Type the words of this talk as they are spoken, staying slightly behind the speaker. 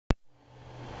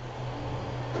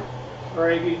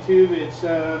Alright YouTube, it's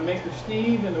Maker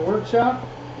Steve in the workshop,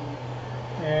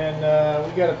 and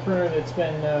we got a printer that's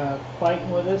been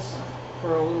fighting with us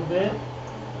for a little bit.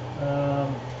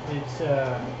 It's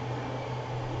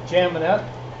jamming up,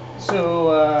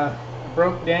 so I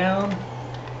broke down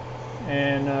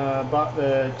and bought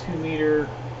the 2-meter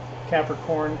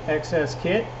Capricorn XS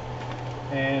kit,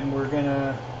 and we're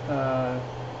gonna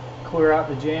clear out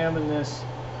the jam in this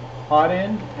hot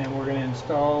end, and we're going to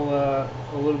install a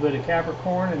little bit of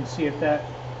Capricorn and see if that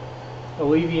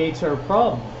alleviates our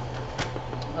problem.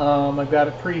 I've got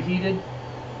it preheated,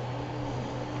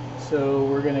 so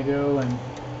we're going to go and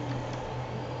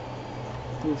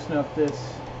loosen up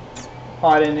this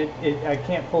hot end. I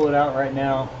can't pull it out right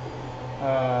now,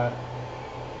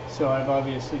 so I've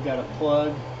obviously got a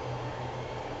plug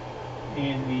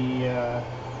in the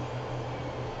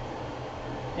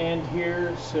end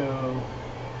here, so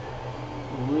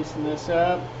we'll loosen this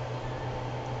up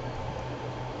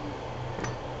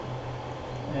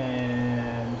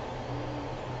and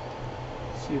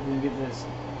see if we can get this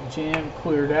jam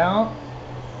cleared out.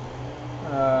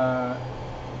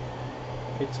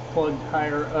 It's plugged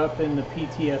higher up in the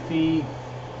PTFE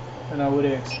than I would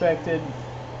have expected,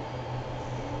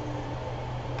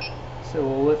 so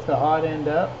we'll lift the hot end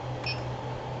up.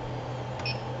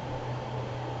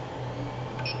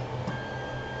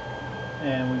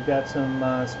 And we've got some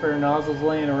spare nozzles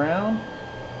laying around.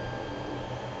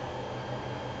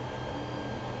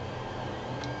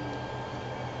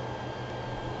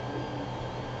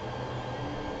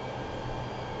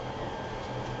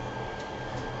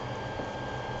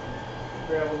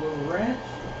 Grab a little wrench.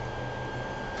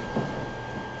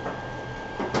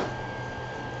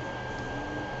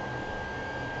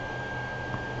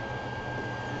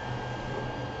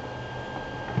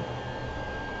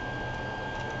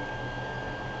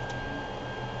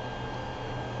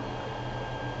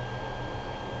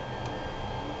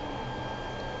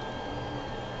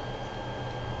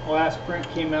 Last print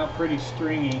came out pretty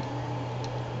stringy.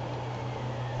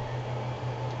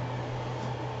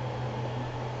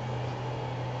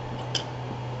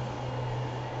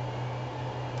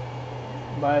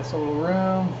 Buy us a little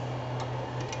room,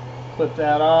 clip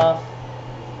that off.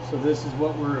 So this is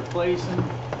what we're replacing.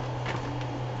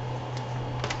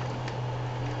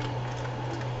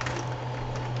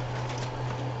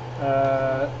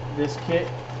 This kit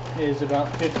is about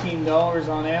 $15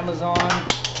 on Amazon.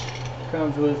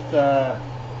 Comes with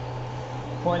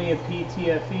plenty of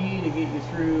PTFE to get you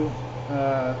through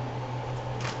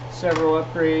several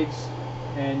upgrades,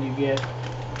 and you get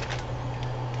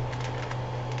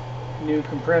new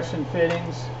compression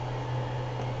fittings. So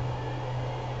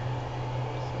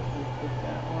we'll put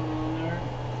that one on there.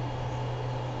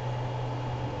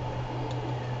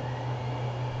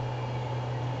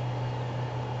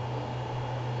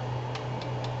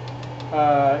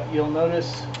 You'll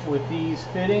notice with these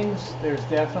fittings, there's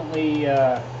definitely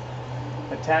a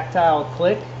tactile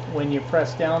click when you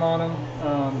press down on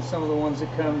them. Some of the ones that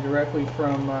come directly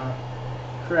from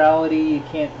Creality, you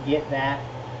can't get that.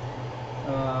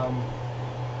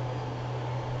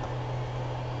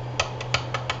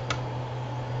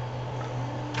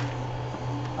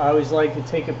 I always like to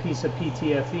take a piece of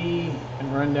PTFE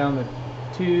and run down the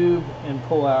tube and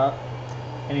pull out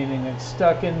anything that's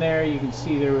stuck in there. You can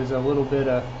see there was a little bit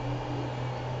of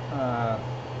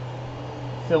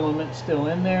filament still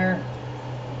in there.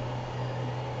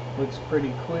 Looks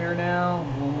pretty clear now.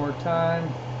 One more time.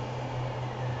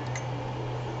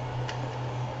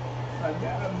 I've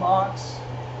got a box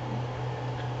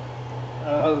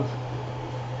of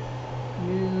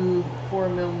new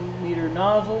 4mm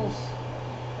nozzles.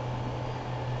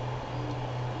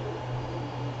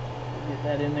 Get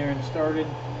that in there and started.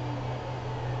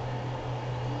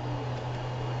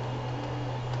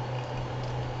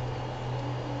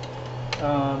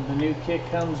 The new kit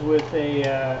comes with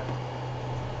a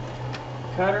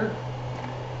cutter,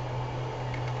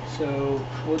 so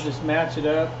we'll just match it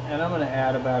up, and I'm going to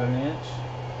add about 1 inch.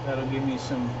 That'll give me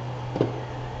some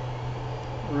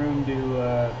room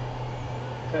to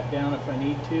cut down if I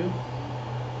need to.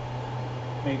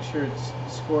 Make sure it's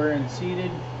square and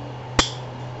seated.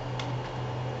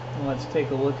 And let's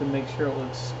take a look and make sure it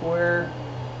looks square.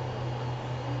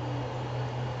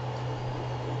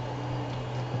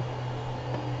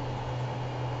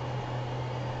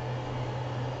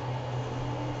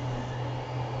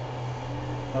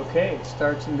 Okay, it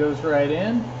starts and goes right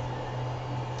in.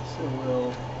 So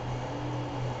we'll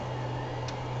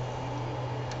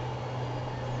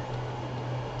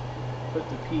put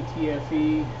the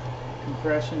PTFE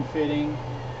compression fitting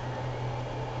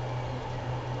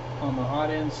on the hot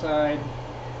end side.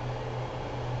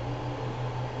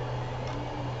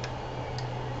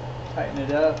 tighten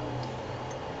it up.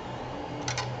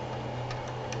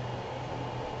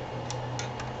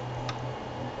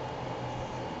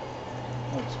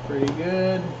 Looks pretty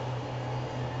good.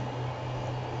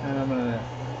 And I'm going to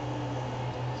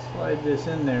slide this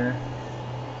in there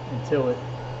until it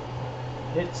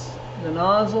hits the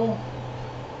nozzle,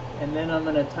 and then I'm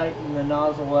going to tighten the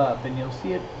nozzle up, and you'll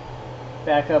see it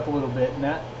back up a little bit, and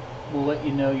that will let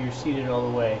you know you're seated all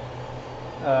the way.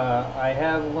 I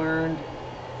have learned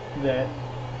that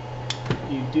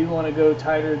you do want to go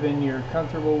tighter than you're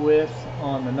comfortable with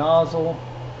on the nozzle.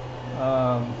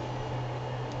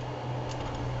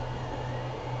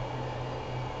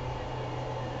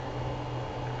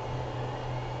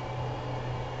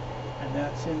 And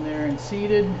that's in there and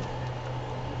seated.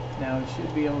 Now we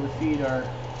should be able to feed our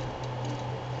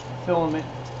filament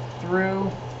through.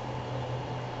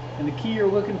 And the key you're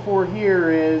looking for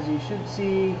here is you should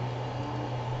see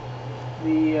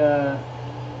the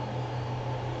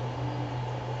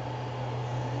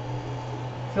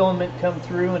filament come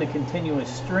through in a continuous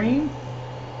stream,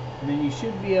 and then you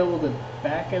should be able to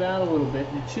back it out a little bit,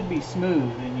 and it should be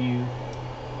smooth, and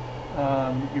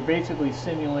you're basically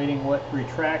simulating what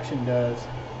retraction does.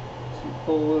 So you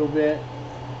pull a little bit,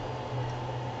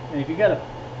 and if you got a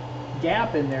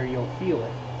gap in there, you'll feel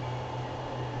it.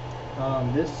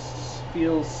 This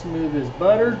feels smooth as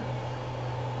butter.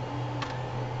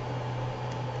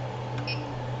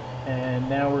 And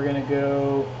now we're going to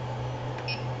go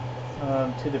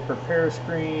to the prepare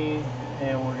screen,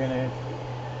 and we're going to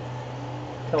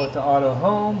tell it to auto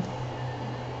home.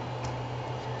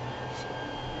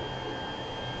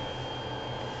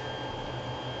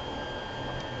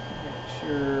 Make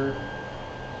sure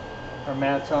our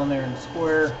mat's on there and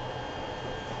square.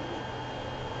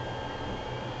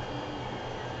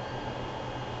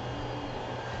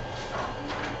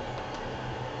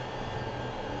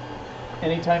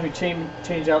 Anytime you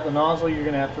change out the nozzle, you're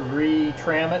going to have to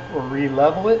re-tram it or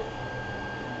re-level it.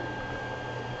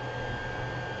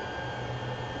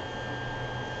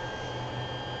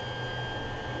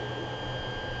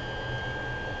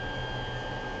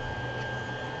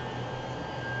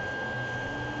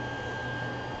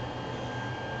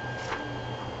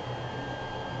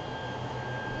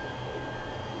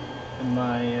 And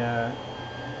my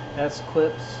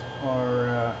S-clips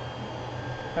are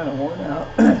kind of worn out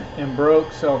and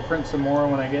broke, so I'll print some more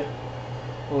when I get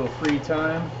a little free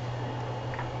time.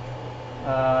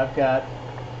 I've got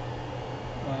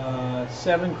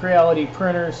 7 Creality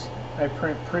printers. I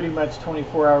print pretty much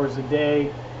 24 hours a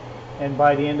day, and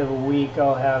by the end of a week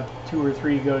I'll have 2 or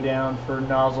 3 go down for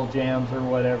nozzle jams or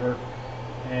whatever,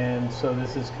 and so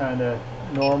this is kind of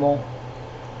normal.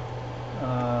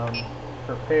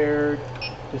 Prepared,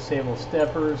 disable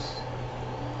steppers.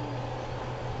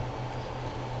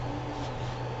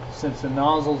 Since the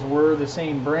nozzles were the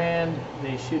same brand,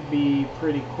 they should be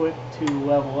pretty quick to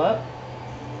level up.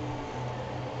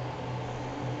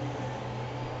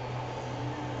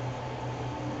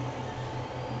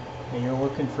 And you're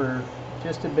looking for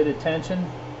just a bit of tension.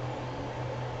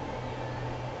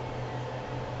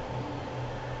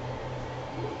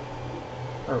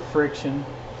 Or friction.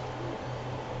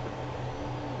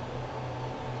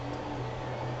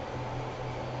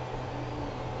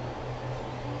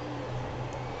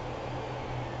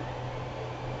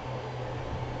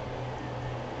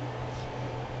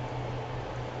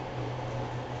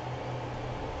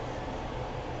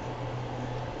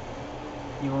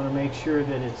 You want to make sure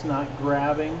that it's not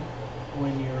grabbing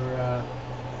when you're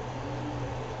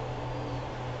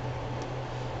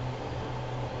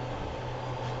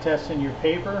testing your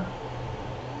paper.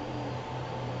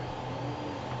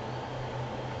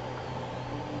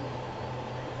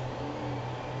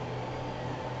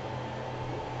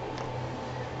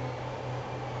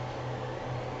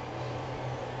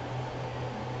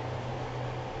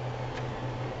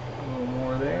 A little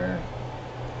more there.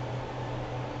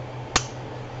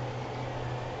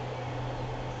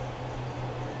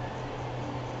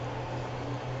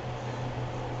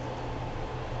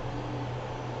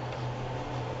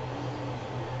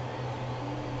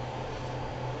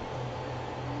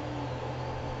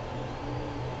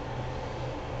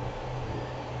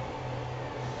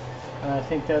 I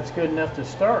think that's good enough to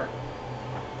start.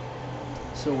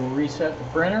 So we'll reset the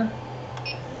printer.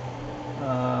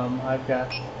 I've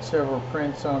got several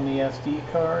prints on the SD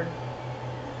card,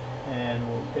 and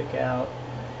we'll pick out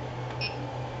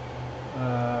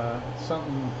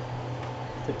something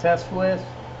to test with.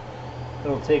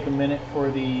 It'll take a minute for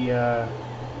the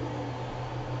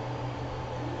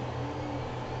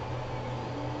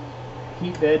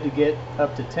heat bed to get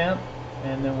up to temp,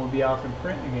 and then we'll be off and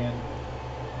print again.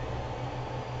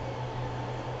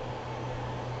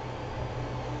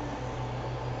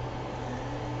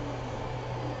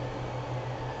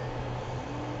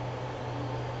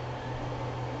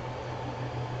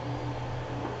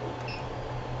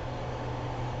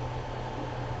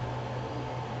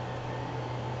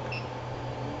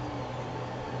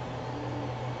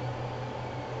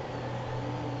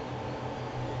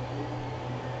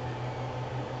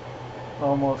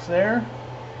 almost there.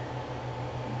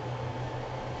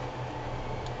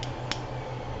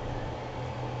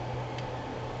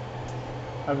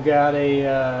 I've got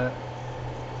a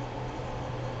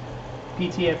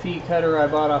PTFE cutter I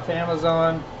bought off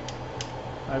Amazon.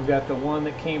 I've got the one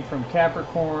that came from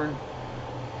Capricorn.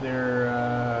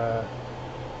 They're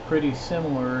pretty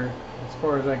similar as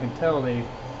far as I can tell. They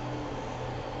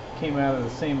came out of the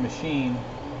same machine.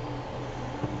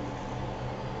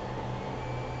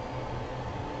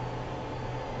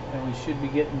 And we should be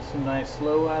getting some nice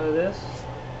flow out of this.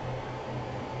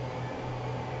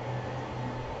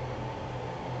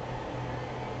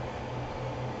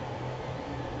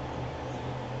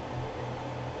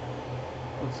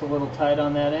 Looks a little tight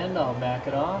on that end. I'll back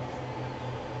it off.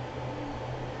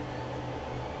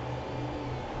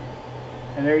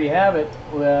 And there you have it.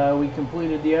 We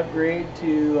completed the upgrade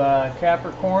to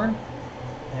Capricorn,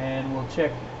 and we'll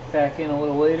check back in a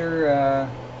little later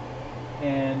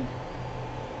and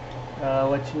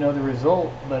let you know the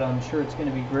result. But I'm sure it's going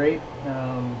to be great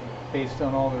based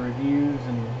on all the reviews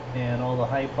and all the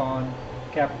hype on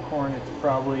Capricorn. It's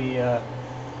probably the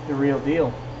real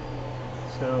deal.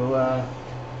 So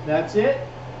that's it.